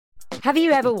Have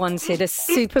you ever wanted a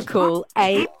super cool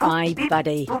AI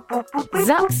buddy?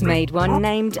 Zuck's made one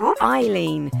named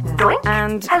Eileen.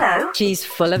 And she's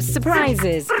full of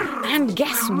surprises. And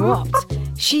guess what?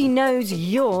 She knows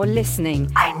you're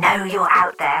listening. I know you're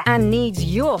out there. And needs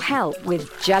your help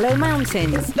with Jello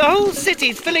Mountains. The whole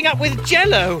city's filling up with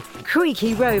Jello.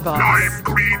 Creaky robots. Lime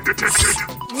green detected.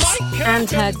 And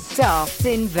her daft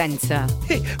inventor.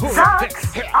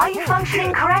 Zucks, are you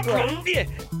functioning correctly?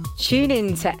 Tune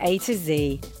in to A to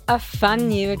Z, a fun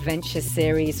new adventure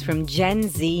series from Gen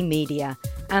Z Media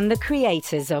and the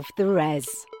creators of The Res.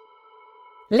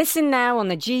 Listen now on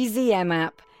the GZM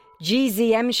app,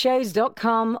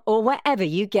 gzmshows.com, or wherever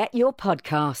you get your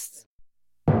podcasts.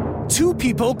 Two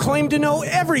people claim to know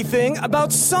everything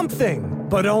about something,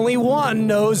 but only one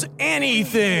knows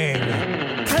anything.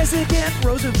 President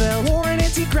Roosevelt wore an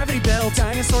anti-gravity belt.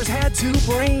 Dinosaurs had two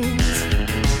brains.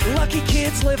 Lucky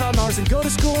kids live on Mars and go to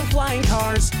school in flying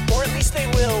cars. Or at least they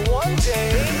will one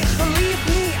day. Believe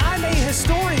me, I'm a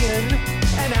historian.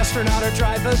 An astronaut or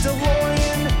drive a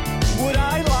DeLorean. Would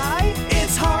I lie?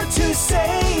 It's hard to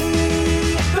say.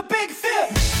 The Big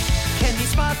Fib! Can you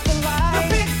spot the lie?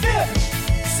 The Big Fib!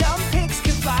 Some pigs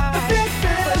can fly. The Big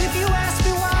Fib! But if you ask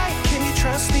me why, can you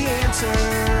trust the answer?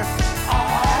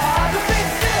 The Big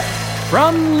Fib!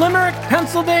 From Limerick,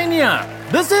 Pennsylvania,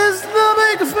 this is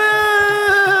The Big Fib!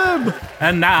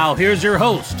 And now, here's your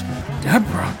host,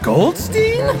 Deborah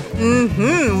Goldstein?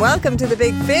 Welcome to The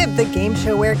Big Fib, the game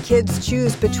show where kids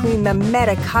choose between the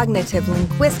metacognitive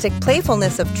linguistic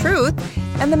playfulness of truth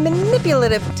and the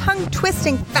manipulative,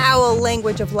 tongue-twisting, foul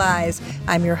language of lies.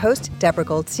 I'm your host, Deborah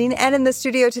Goldstein, and in the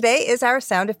studio today is our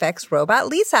sound effects robot,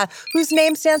 Lisa, whose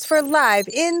name stands for Live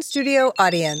In-Studio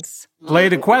Audience. Play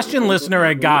the question, listener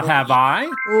at Got Have I.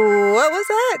 What was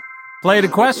that? Play the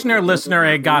questioner, listener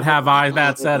at Got Have I,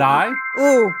 that said I.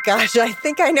 Oh, gosh, I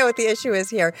think I know what the issue is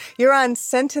here. You're on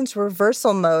sentence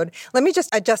reversal mode. Let me just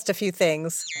adjust a few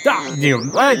things.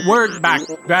 Word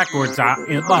backwards.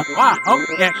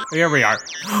 Here we are.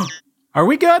 Are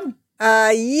we good?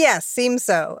 Yes, seems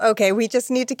so. Okay, we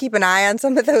just need to keep an eye on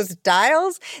some of those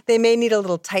dials. They may need a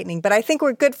little tightening, but I think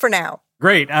we're good for now.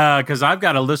 Great, because I've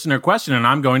got a listener question and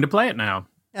I'm going to play it now.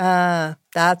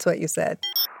 That's what you said.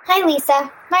 Hi,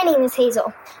 Lisa. My name is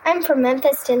Hazel. I'm from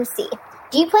Memphis, Tennessee.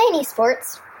 Do you play any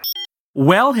sports?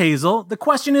 Well, Hazel, the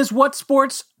question is, what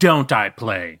sports don't I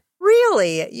play?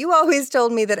 Really? You always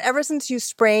told me that ever since you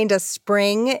sprained a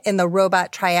spring in the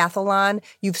robot triathlon,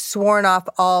 you've sworn off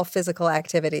all physical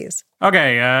activities.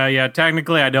 Okay, yeah,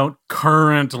 technically I don't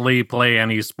currently play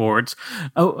any sports.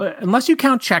 Oh, unless you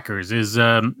count checkers. Is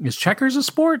checkers a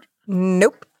sport?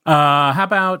 Nope. How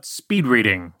about speed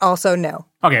reading? Also no.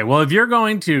 Okay, well, if you're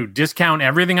going to discount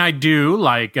everything I do,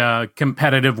 like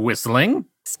competitive whistling...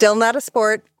 Still not a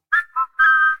sport.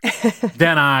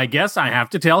 Then I guess I have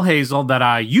to tell Hazel that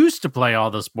I used to play all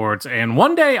the sports, and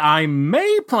one day I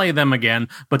may play them again,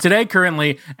 but today,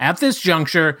 currently, at this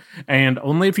juncture, and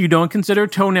only if you don't consider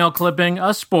toenail clipping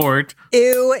a sport...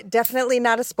 Ew, definitely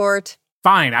not a sport.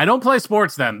 Fine, I don't play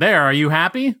sports then. There, are you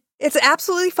happy? It's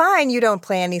absolutely fine you don't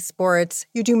play any sports.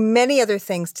 You do many other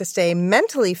things to stay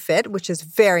mentally fit, which is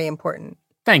very important.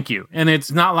 Thank you. And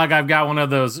it's not like I've got one of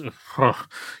those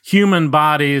human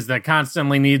bodies that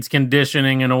constantly needs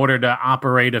conditioning in order to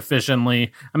operate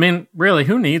efficiently. I mean, really,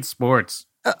 who needs sports?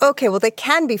 Okay, well, they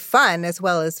can be fun as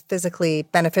well as physically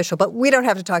beneficial, but we don't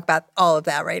have to talk about all of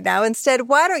that right now. Instead,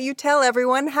 why don't you tell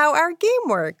everyone how our game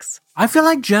works? I feel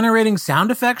like generating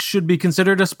sound effects should be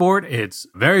considered a sport. It's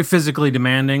very physically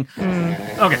demanding.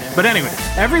 Okay, but anyway,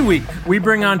 every week we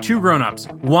bring on two grown-ups.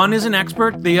 One is an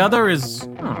expert, the other is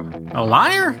a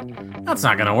liar? That's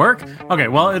not gonna work. Okay,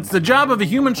 well, it's the job of a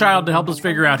human child to help us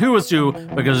figure out who is who,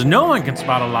 because no one can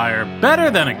spot a liar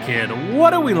better than a kid.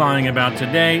 What are we lying about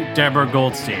today, Deborah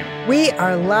Goldstein? We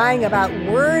are lying about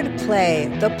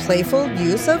wordplay, the playful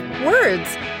use of words.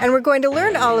 And we're going to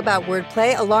learn all about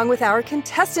wordplay along with our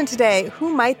contestant today.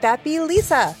 Who might that be,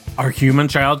 Lisa? Our human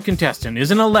child contestant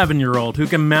is an 11-year-old who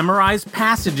can memorize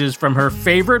passages from her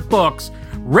favorite books,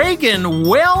 Reagan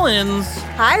Wellens.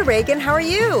 Hi, Reagan. How are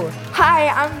you? Hi,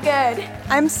 I'm good.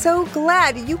 I'm so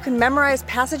glad you can memorize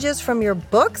passages from your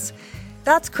books.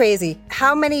 That's crazy.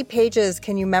 How many pages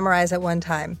can you memorize at one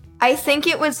time? I think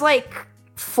it was like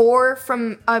 4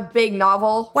 from a big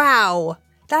novel. Wow.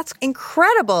 That's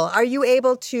incredible. Are you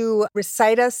able to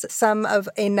recite us some of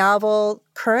a novel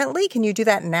currently? Can you do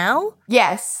that now?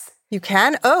 Yes. You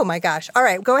can? Oh my gosh. All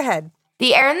right, go ahead.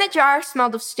 The air in the jar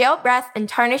smelled of stale breath and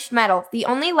tarnished metal. The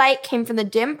only light came from the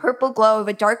dim purple glow of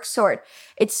a dark sword,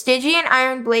 its Stygian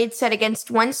iron blade set against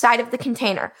one side of the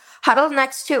container. Huddled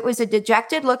next to it was a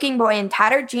dejected-looking boy in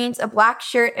tattered jeans, a black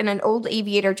shirt, and an old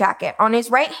aviator jacket. On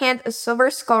his right hand, a silver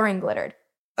skull ring glittered.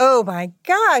 Oh my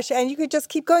gosh, and you could just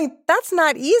keep going. That's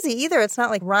not easy either. It's not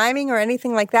like rhyming or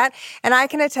anything like that. And I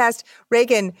can attest,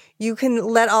 Reagan, you can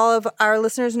let all of our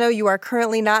listeners know you are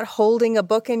currently not holding a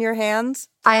book in your hands.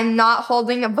 I am not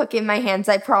holding a book in my hands,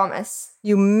 I promise.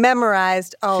 You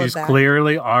memorized all She's of that.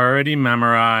 clearly already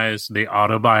memorized the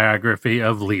autobiography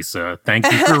of Lisa.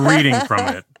 Thank you for reading from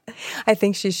it. I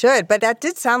think she should, but that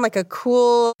did sound like a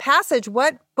cool passage.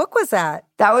 What book was that?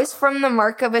 That was from the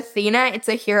Mark of Athena. It's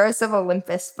a Heroes of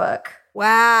Olympus book.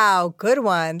 Wow, good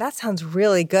one. That sounds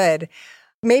really good.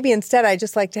 Maybe instead I'd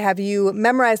just like to have you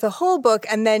memorize the whole book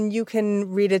and then you can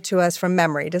read it to us from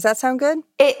memory. Does that sound good?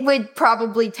 It would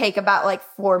probably take about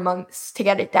 4 months to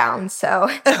get it down, so.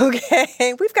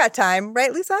 Okay, we've got time,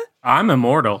 right, Lisa? I'm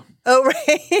immortal. Oh,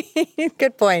 right.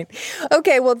 Good point.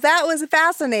 Okay, well, that was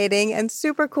fascinating and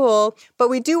super cool, but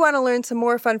we do want to learn some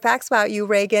more fun facts about you,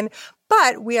 Reagan,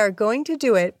 but we are going to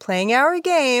do it playing our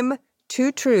game,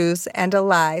 2 Truths and a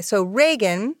Lie. So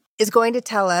Reagan is going to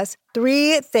tell us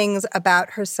 3 things about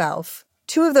herself.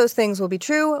 2 of those things will be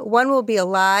true. 1 will be a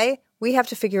lie. We have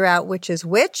to figure out which is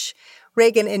which.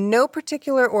 Reagan, in no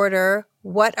particular order,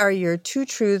 what are your 2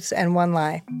 truths and 1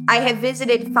 lie? I have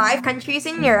visited 5 countries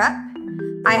in Europe.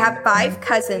 I have 5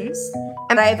 cousins,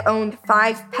 and I have owned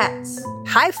 5 pets.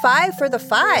 High five for the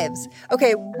 5s.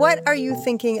 Okay, what are you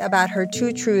thinking about her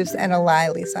 2 truths and a lie,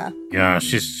 Lisa? Yeah,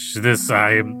 she's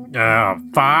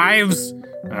 5s?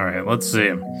 All right, let's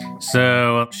see.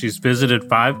 So she's visited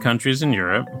 5 countries in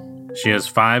Europe. She has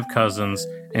 5 cousins,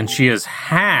 and she has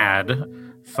had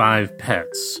 5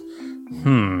 pets.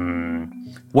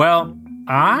 Well,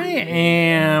 I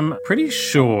am pretty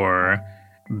sure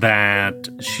that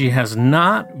she has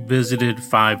not visited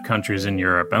 5 countries in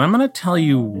Europe, and I'm going to tell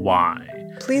you why.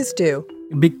 Please do.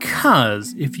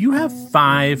 Because if you have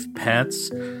 5 pets,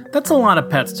 that's a lot of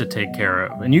pets to take care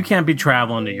of. And you can't be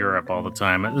traveling to Europe all the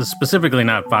time, specifically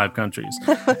not 5 countries.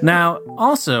 Now,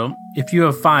 also, if you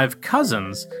have 5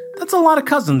 cousins, that's a lot of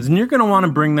cousins, and you're going to want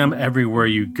to bring them everywhere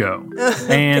you go.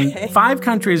 And 5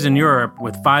 countries in Europe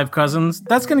with 5 cousins,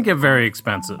 that's going to get very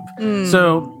expensive.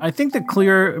 So I think the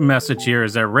clear message here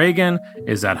is that Reagan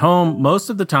is at home most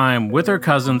of the time with her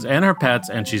cousins and her pets,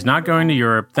 and she's not going to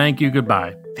Europe. Thank you,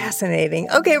 goodbye. Fascinating.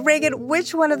 Okay, Reagan,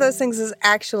 which one of those things is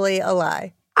actually a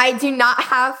lie? I do not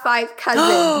have 5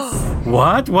 cousins.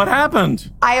 What? What happened?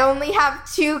 I only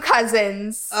have 2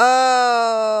 cousins.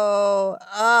 Oh,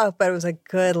 but it was a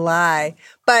good lie.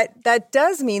 But that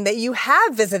does mean that you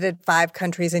have visited 5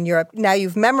 countries in Europe. Now,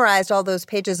 you've memorized all those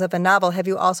pages of a novel. Have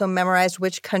you also memorized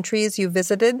which countries you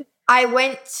visited? I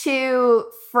went to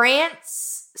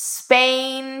France,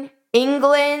 Spain,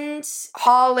 England,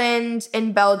 Holland,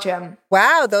 and Belgium.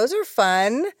 Wow, those are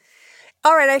fun.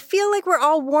 All right, I feel like we're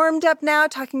all warmed up now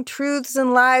talking truths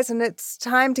and lies, and it's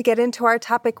time to get into our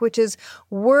topic, which is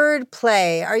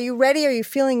wordplay. Are you ready? Are you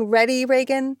feeling ready,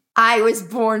 Reagan? I was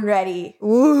born ready.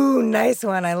 Ooh, nice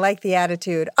one. I like the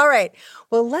attitude. All right,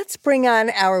 well, let's bring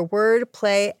on our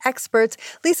wordplay experts.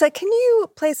 Lisa, can you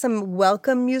play some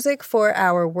welcome music for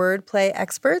our wordplay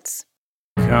experts?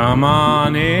 Come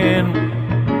on in,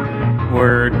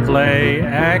 wordplay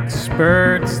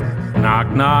experts.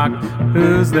 Knock, knock,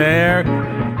 who's there?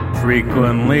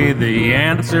 Frequently the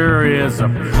answer is a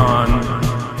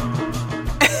pun.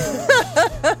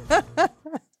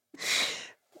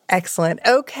 Excellent.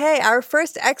 Okay, our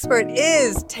first expert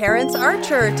is Terrence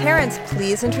Archer. Terrence,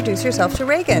 please introduce yourself to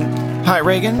Reagan. Hi,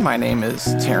 Reagan. My name is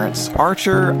Terrence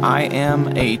Archer. I am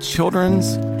a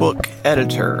children's book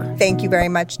editor. Thank you very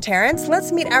much, Terrence.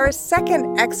 Let's meet our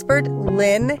second expert,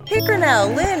 Lynn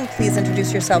Hickernell. Lynn, please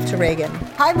introduce yourself to Reagan.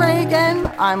 Hi, Reagan.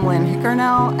 I'm Lynn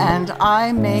Hickernell, and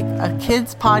I make a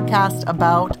kids podcast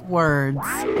about words.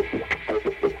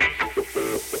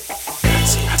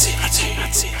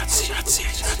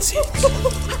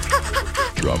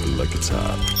 Drop it like it's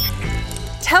hot.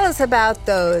 Tell us about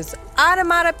those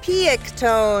onomatopoeic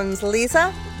tones,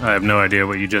 Lisa. I have no idea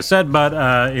what you just said, but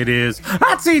it is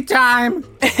hot seat time.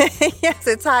 Yes,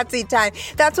 it's hot seat time.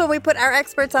 That's when we put our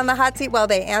experts on the hot seat while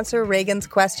they answer Reagan's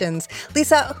questions.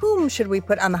 Lisa, whom should we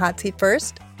put on the hot seat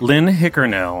first? Lynn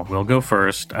Hickernell will go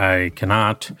first. I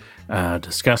cannot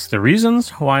discuss the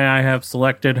reasons why I have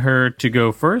selected her to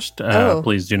go first.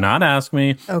 Please do not ask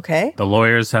me. Okay. The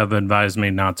lawyers have advised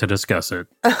me not to discuss it.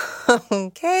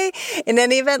 Okay. In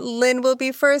any event, Lynn will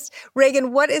be first.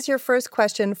 Reagan, what is your first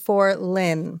question for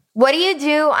Lynn? What do you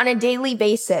do on a daily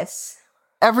basis?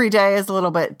 Every day is a little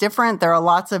bit different. There are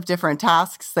lots of different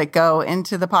tasks that go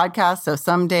into the podcast. So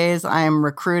some days I'm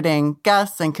recruiting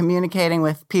guests and communicating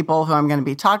with people who I'm going to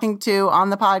be talking to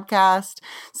on the podcast.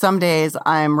 Some days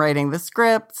I'm writing the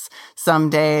scripts.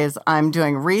 Some days I'm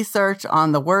doing research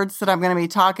on the words that I'm going to be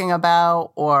talking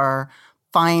about, or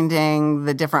finding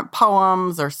the different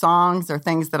poems or songs or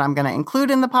things that I'm going to include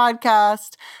in the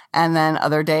podcast. And then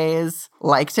other days,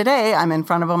 like today, I'm in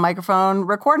front of a microphone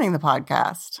recording the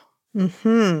podcast.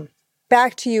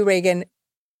 Back to you, Reagan.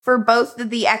 For both of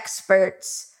the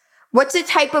experts, what's a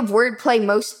type of wordplay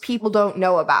most people don't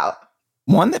know about?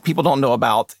 One that people don't know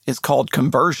about is called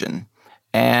conversion,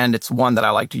 and it's one that I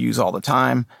like to use all the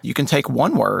time. You can take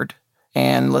one word,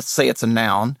 and let's say it's a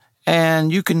noun,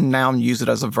 and you can now use it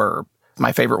as a verb.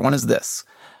 My favorite one is this.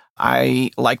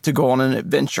 I like to go on an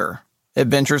adventure.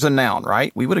 Adventure's a noun,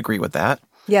 right? We would agree with that.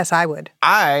 Yes, I would.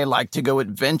 I like to go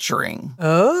adventuring.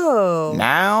 Oh.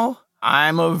 Now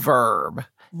I'm a verb.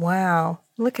 Wow.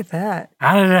 Look at that.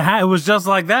 How did it was just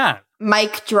like that.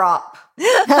 Mic drop.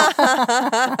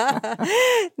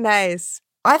 Nice.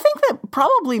 I think that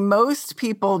probably most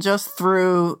people just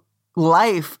through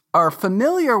life are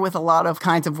familiar with a lot of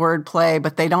kinds of wordplay,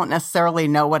 but they don't necessarily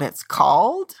know what it's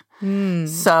called.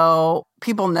 So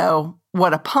people know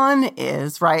what a pun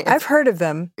is, right? I've heard of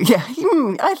them. Yeah,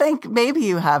 I think maybe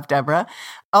you have, Deborah.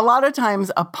 A lot of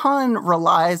times a pun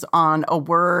relies on a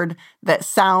word that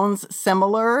sounds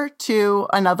similar to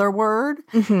another word.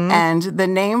 And the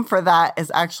name for that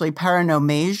is actually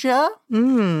paronomasia.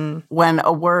 When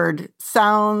a word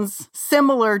sounds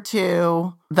similar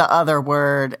to the other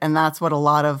word, and that's what a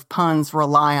lot of puns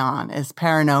rely on, is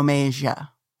paronomasia.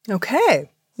 Okay.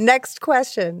 Next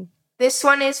question. This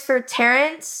one is for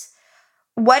Terrence.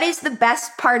 What is the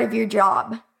best part of your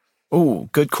job? Ooh,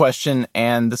 good question.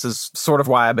 And this is sort of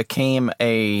why I became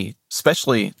a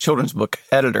especially children's book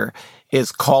editor,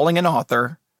 is calling an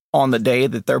author on the day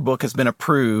that their book has been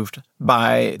approved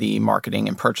by the marketing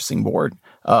and purchasing board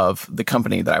of the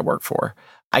company that I work for.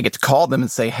 I get to call them and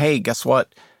say, hey, guess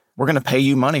what? We're going to pay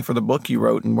you money for the book you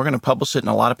wrote, and we're going to publish it, and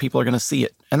a lot of people are going to see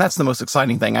it. And that's the most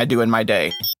exciting thing I do in my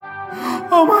day.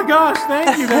 Oh my gosh,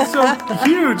 thank you. That's so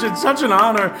huge. It's such an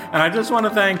honor. And I just want to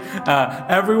thank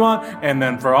everyone. And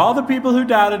then for all the people who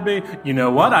doubted me, you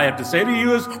know what I have to say to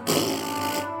you is...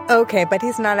 Okay, but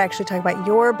he's not actually talking about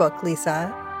your book,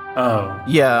 Lisa. Oh.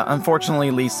 Yeah,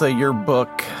 unfortunately, Lisa, your book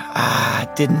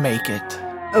didn't make it.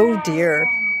 Oh, dear.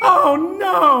 Oh,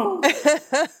 no.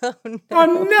 Oh, no.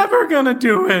 I'm never going to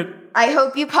do it. I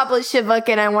hope you publish a book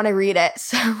and I want to read it.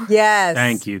 So. Yes.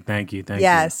 Thank you.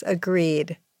 Yes,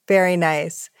 agreed. Very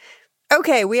nice.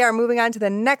 Okay, we are moving on to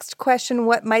the next question.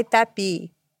 What might that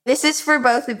be? This is for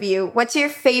both of you. What's your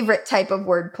favorite type of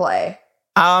wordplay?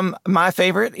 My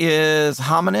favorite is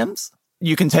homonyms.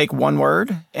 You can take one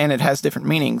word and it has different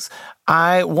meanings.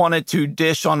 I wanted to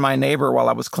dish on my neighbor while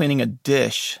I was cleaning a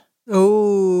dish.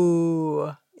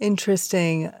 Ooh,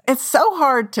 interesting. It's so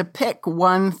hard to pick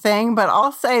one thing, but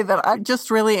I'll say that I just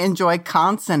really enjoy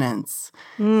consonants.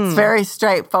 It's very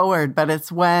straightforward, but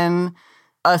it's when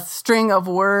a string of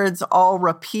words all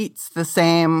repeats the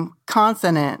same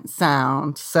consonant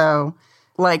sound. So,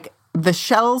 like, the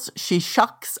shells she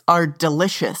shucks are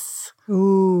delicious.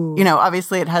 Ooh. You know,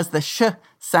 obviously it has the sh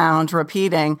sound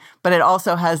repeating, but it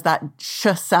also has that sh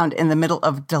sound in the middle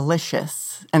of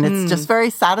delicious. And it's just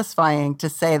very satisfying to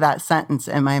say that sentence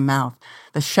in my mouth.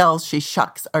 The shells she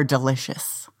shucks are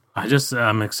delicious.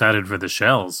 I'm excited for the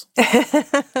shells.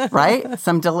 Right?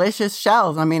 Some delicious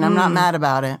shells. I mean, I'm not mad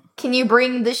about it. Can you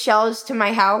bring the shells to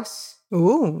my house?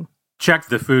 Ooh. Check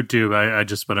the food tube. I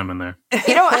just put them in there.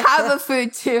 You don't have a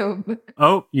food tube.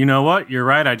 Oh, you know what? You're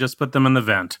right. I just put them in the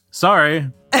vent. Sorry.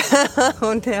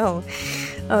 Oh, no.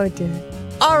 Oh, dear.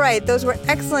 All right. Those were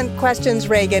excellent questions,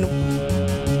 Reagan.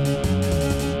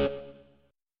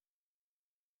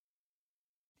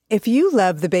 If you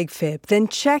love The Big Fib, then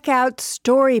check out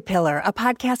Story Pillar, a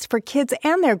podcast for kids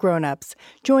and their grown-ups.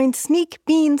 Join Sneak,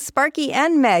 Bean, Sparky,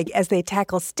 and Meg as they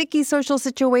tackle sticky social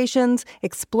situations,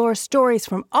 explore stories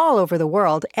from all over the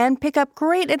world, and pick up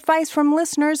great advice from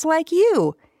listeners like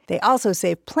you. They also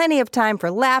save plenty of time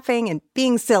for laughing and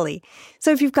being silly.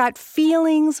 So if you've got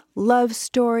feelings, love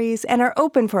stories, and are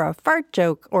open for a fart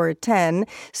joke or 10,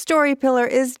 Story Pillar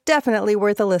is definitely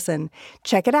worth a listen.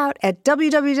 Check it out at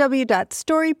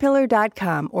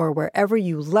www.storypillar.com or wherever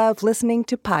you love listening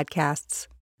to podcasts.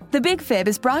 The Big Fib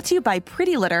is brought to you by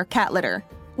Pretty Litter Cat Litter.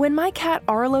 When my cat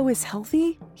Arlo is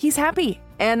healthy, he's happy,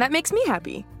 and that makes me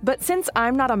happy. But since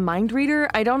I'm not a mind reader,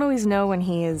 I don't always know when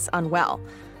he is unwell.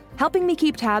 Helping me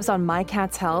keep tabs on my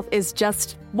cat's health is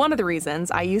just one of the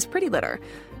reasons I use Pretty Litter.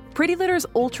 Pretty Litter's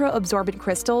ultra-absorbent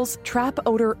crystals trap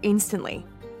odor instantly,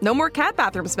 No more cat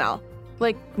bathroom smell.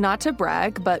 Like, not to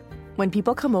brag, but when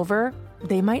people come over,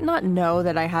 they might not know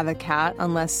that I have a cat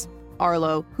unless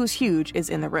Arlo, who's huge, is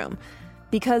in the room.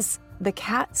 Because the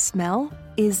cat smell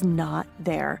is not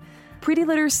there. Pretty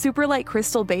Litter's super light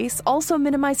crystal base also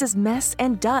minimizes mess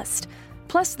and dust.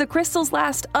 Plus, the crystals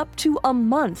last up to a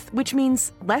month, which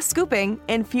means less scooping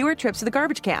and fewer trips to the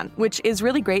garbage can, which is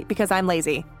really great because I'm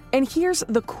lazy. And here's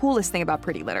the coolest thing about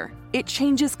Pretty Litter. It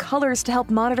changes colors to help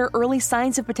monitor early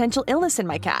signs of potential illness in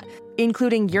my cat,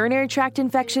 including urinary tract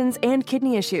infections and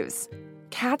kidney issues.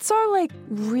 Cats are like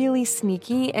really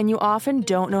sneaky and you often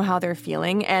don't know how they're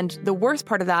feeling, and the worst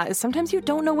part of that is sometimes you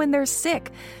don't know when they're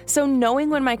sick. So knowing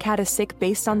when my cat is sick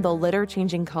based on the litter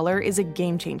changing color is a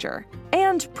game changer.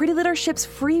 And Pretty Litter ships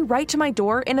free right to my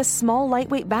door in a small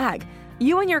lightweight bag.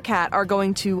 You and your cat are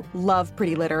going to love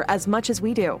Pretty Litter as much as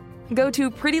we do. Go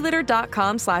to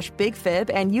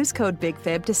prettylitter.com/bigfib and use code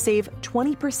BIGFIB to save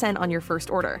 20% on your first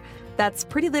order. That's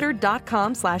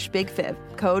prettylitter.com/bigfib,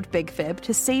 code BIGFIB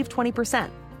to save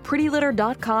 20%.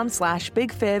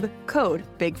 prettylitter.com/bigfib, code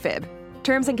BIGFIB.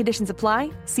 Terms and conditions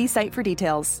apply. See site for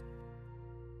details.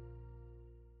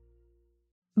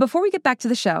 Before we get back to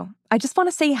the show, I just want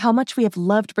to say how much we have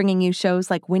loved bringing you shows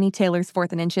like Winnie Taylor's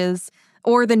 4th and Inches,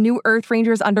 or the new Earth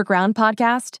Rangers Underground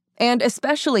podcast, and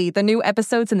especially the new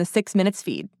episodes in the 6 Minutes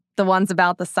feed, the ones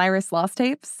about the Cyrus Lost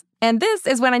tapes. And this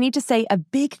is when I need to say a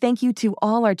big thank you to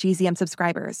all our GZM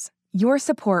subscribers. Your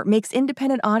support makes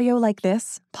independent audio like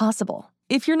this possible.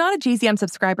 If you're not a GZM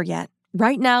subscriber yet,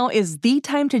 right now is the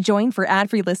time to join for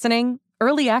ad-free listening,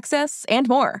 early access, and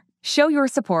more. Show your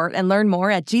support and learn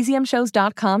more at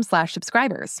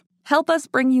gzmshows.com/subscribers. Help us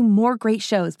bring you more great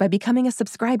shows by becoming a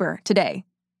subscriber today.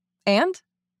 And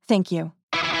thank you.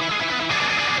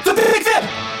 The Big Fib!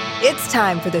 It's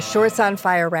time for the Shorts on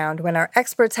Fire round, when our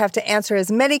experts have to answer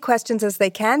as many questions as they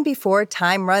can before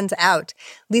time runs out.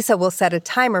 Lisa will set a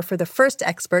timer for the first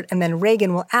expert, and then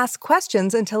Reagan will ask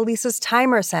questions until Lisa's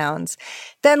timer sounds.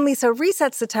 Then Lisa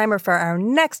resets the timer for our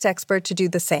next expert to do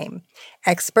the same.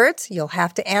 Experts, you'll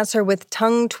have to answer with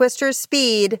tongue twister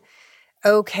speed.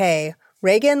 Okay,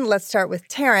 Reagan, let's start with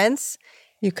Terrence.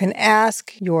 You can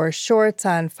ask your Shorts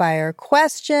on Fire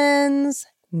questions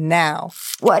now.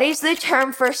 What is the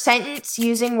term for a sentence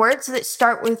using words that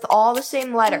start with all the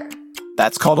same letter?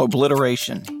 That's called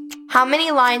obliteration. How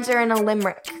many lines are in a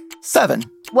limerick? 7.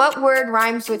 What word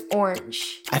rhymes with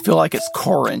orange? I feel like it's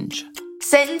corange.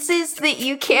 Sentences that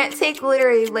you can't take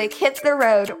literally, like hit the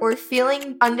road or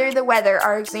feeling under the weather,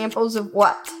 are examples of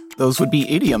what? Those would be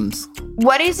idioms.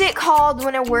 What is it called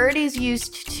when a word is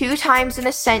used 2 times in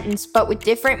a sentence but with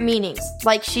different meanings,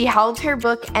 like she held her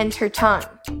book and her tongue?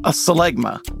 A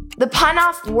selegma. The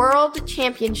Pun-Off World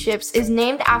Championships is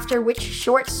named after which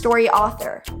short story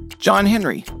author? John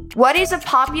Henry. What is a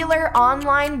popular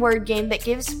online word game that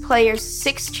gives players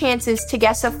 6 chances to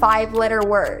guess a 5-letter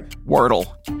word? Wordle.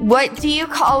 What do you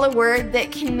call a word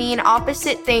that can mean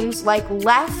opposite things like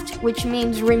left, which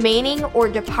means remaining, or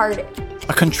departed?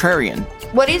 A contrarian.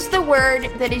 What is the word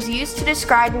that is used to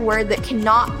describe a word that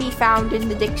cannot be found in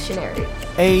the dictionary?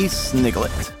 A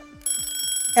sniglet.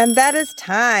 And that is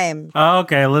time.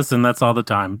 Okay, listen, that's all the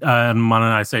time. And when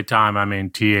I say time, I mean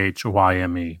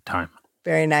THYME, time.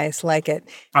 Very nice. Like it.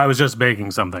 I was just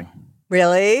baking something.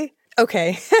 Really?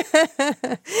 Okay.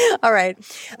 All right.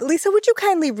 Lisa, would you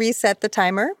kindly reset the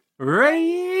timer?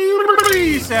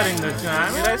 Resetting the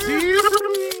time. Did I see?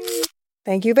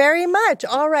 Thank you very much.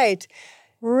 All right.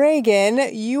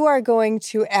 Reagan, you are going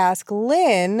to ask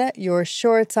Lynn your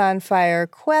Shorts on Fire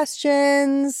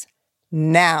questions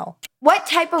now. What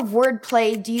type of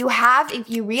wordplay do you have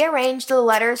if you rearrange the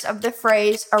letters of the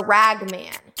phrase a rag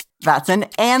man? That's an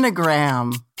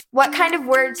anagram. What kind of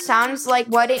word sounds like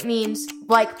what it means,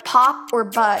 like pop or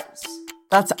buzz?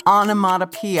 That's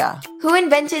onomatopoeia. Who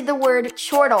invented the word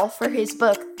chortle for his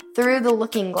book, Through the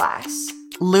Looking Glass?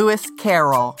 Lewis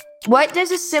Carroll. What does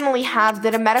a simile have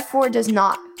that a metaphor does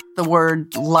not? The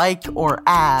word like or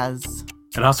as.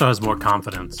 It also has more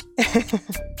confidence.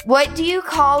 What do you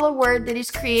call a word that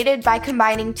is created by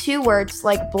combining 2 words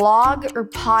like blog or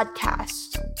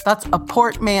podcast? That's a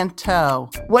portmanteau.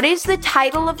 What is the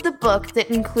title of the book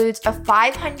that includes a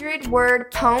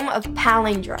 500-word poem of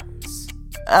palindromes?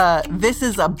 This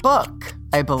is a book,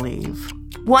 I believe.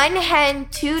 1 hen,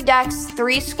 2 ducks,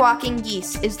 3 squawking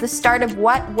geese is the start of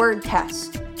what word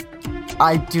test?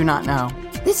 I do not know.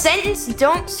 The sentence,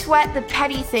 don't sweat the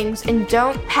petty things and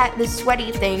don't pet the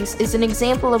sweaty things, is an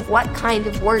example of what kind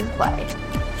of wordplay?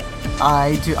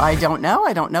 I don't know.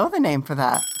 I don't know the name for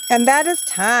that. And that is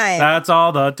time. That's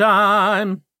all the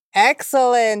time.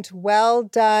 Excellent. Well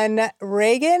done,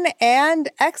 Reagan and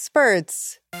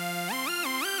experts.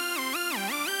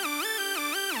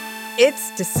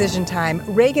 It's decision time.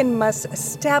 Reagan must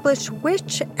establish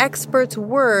which expert's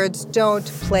words don't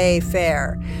play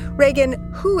fair. Reagan,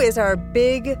 who is our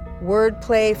big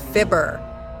wordplay fibber?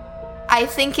 I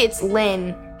think it's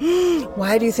Lynn.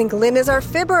 Why do you think Lynn is our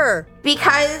fibber?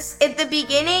 Because at the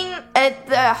beginning, at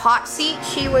the hot seat,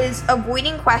 she was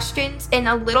avoiding questions and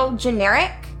a little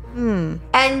generic. And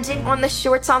on the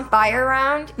Shorts on Fire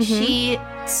round, she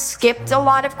skipped a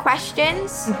lot of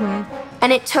questions,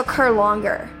 and it took her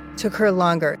longer.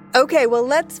 Okay, well,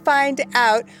 let's find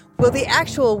out. Will the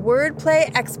actual wordplay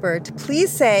expert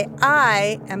please say,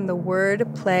 I am the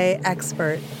wordplay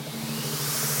expert?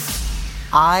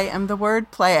 I am the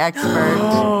wordplay expert.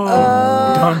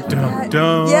 Dun, dun,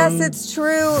 dun. Yes, it's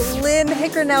true. Lynn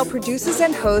Hickernell produces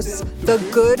and hosts the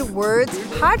Good Words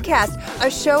podcast,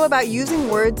 a show about using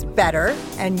words better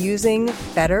and using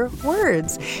better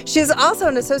words. She's also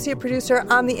an associate producer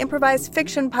on the improvised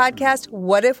fiction podcast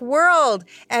What If World,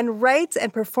 and writes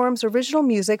and performs original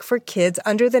music for kids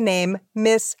under the name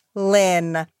Miss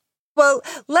Lynn. Well,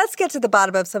 let's get to the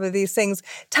bottom of some of these things.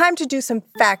 Time to do some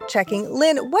fact-checking.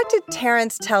 Lynn, what did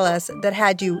Terrence tell us that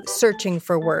had you searching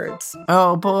for words?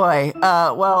 Oh, boy.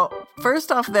 Well,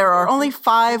 first off, there are only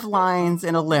 5 lines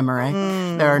in a limerick.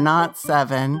 There are not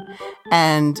 7.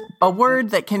 And a word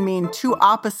that can mean 2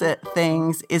 opposite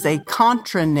things is a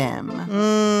contronym.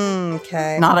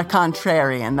 Okay. Not a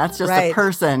contrarian. That's just a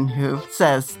person who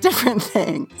says different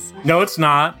things. No, it's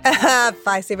not.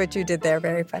 I see what you did there.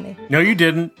 Very funny. No, you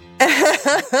didn't.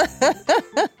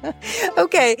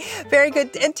 Okay, very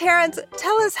good. And Terrence,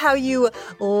 tell us how you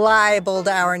libeled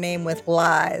our name with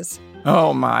lies.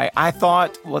 Oh my, I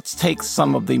thought let's take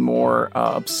some of the more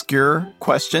obscure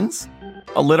questions.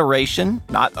 Alliteration,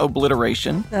 not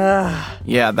obliteration.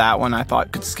 Yeah, that one I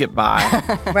thought could skip by.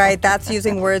 Right, that's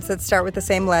using words that start with the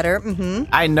same letter.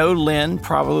 I know Lynn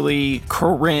probably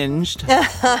cringed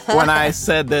when I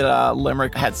said that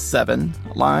limerick had 7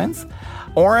 lines.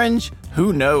 Orange,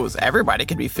 who knows? Everybody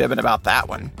could be fibbing about that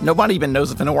one. Nobody even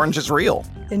knows if an orange is real.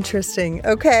 Interesting.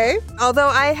 Okay. Although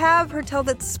I have heard tell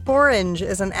that sporange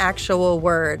is an actual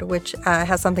word, which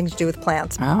has something to do with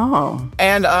plants. Oh.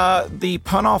 And the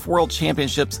Pun-Off World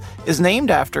Championships is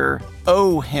named after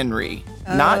O. Henry,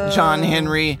 not John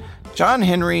Henry. John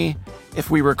Henry, if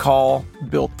we recall,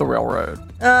 built the railroad.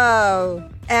 Oh.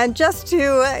 And just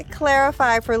to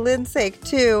clarify for Lynn's sake,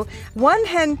 too, 1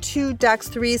 hen, 2 ducks,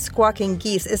 3 squawking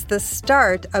geese is the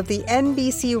start of the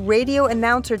NBC radio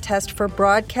announcer test for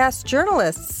broadcast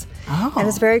journalists. Oh. And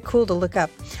it's very cool to look up.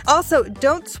 Also,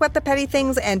 don't sweat the petty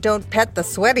things and don't pet the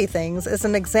sweaty things is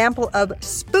an example of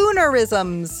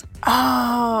spoonerisms.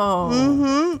 Oh.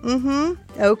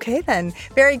 Okay, then.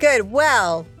 Very good.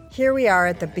 Well, here we are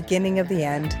at the beginning of the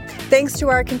end. Thanks to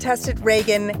our contestant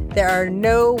Reagan, there are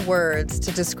no words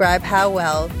to describe how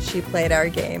well she played our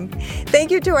game.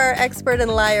 Thank you to our expert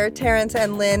and liar, Terrence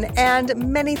and Lynn, and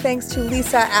many thanks to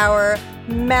Lisa, our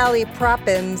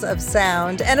Malaproppins of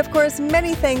sound. And of course,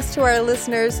 many thanks to our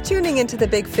listeners tuning into The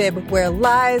Big Fib, where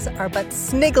lies are but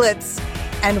sniglets.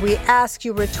 And we ask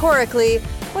you rhetorically,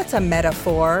 what's a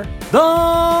metaphor?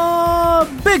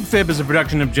 The Big Fib is a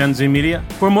production of Gen Z Media.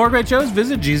 For more great shows,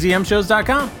 visit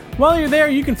gzmshows.com. While you're there,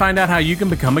 you can find out how you can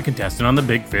become a contestant on The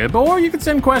Big Fib, or you can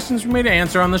send questions for me to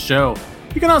answer on the show.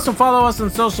 You can also follow us on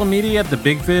social media at The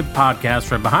Big Fib Podcast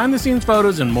for behind-the-scenes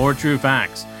photos and more true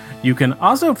facts. You can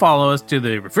also follow us to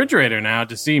the refrigerator now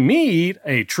to see me eat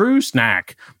a true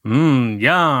snack.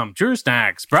 Yum, true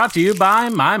snacks, brought to you by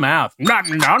my mouth. No.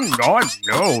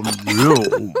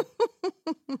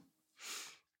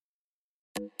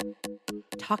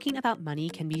 Talking about money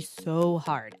can be so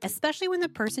hard, especially when the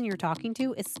person you're talking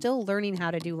to is still learning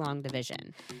how to do long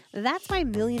division. That's why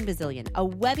Million Bazillion, a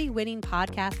Webby-winning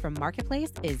podcast from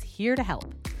Marketplace, is here to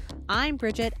help. I'm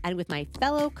Bridget, and with my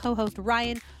fellow co-host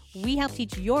Ryan, we help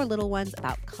teach your little ones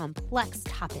about complex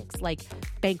topics like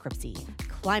bankruptcy,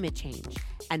 climate change,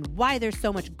 and why there's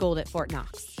so much gold at Fort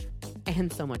Knox,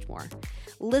 and so much more.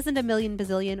 Listen to Million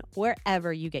Bazillion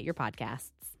wherever you get your podcasts.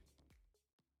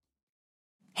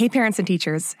 Hey, parents and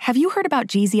teachers, have you heard about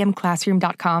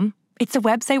gzmclassroom.com? It's a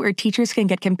website where teachers can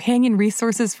get companion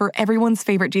resources for everyone's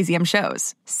favorite GZM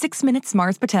shows. 6 Minutes,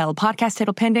 Mars Patel, Podcast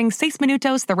Title Pending, 6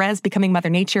 Minutos, The Res, Becoming Mother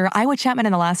Nature, Iowa Chapman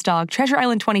and the Last Dog, Treasure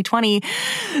Island 2020,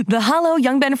 The Hollow,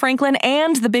 Young Ben Franklin,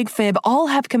 and The Big Fib all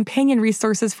have companion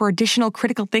resources for additional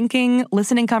critical thinking,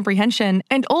 listening comprehension,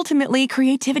 and ultimately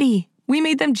creativity. We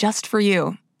made them just for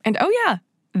you. And oh yeah,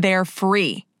 they're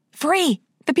free. Free!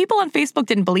 The people on Facebook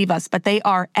didn't believe us, but they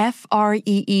are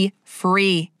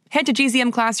free. Head to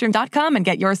gzmclassroom.com and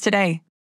get yours today.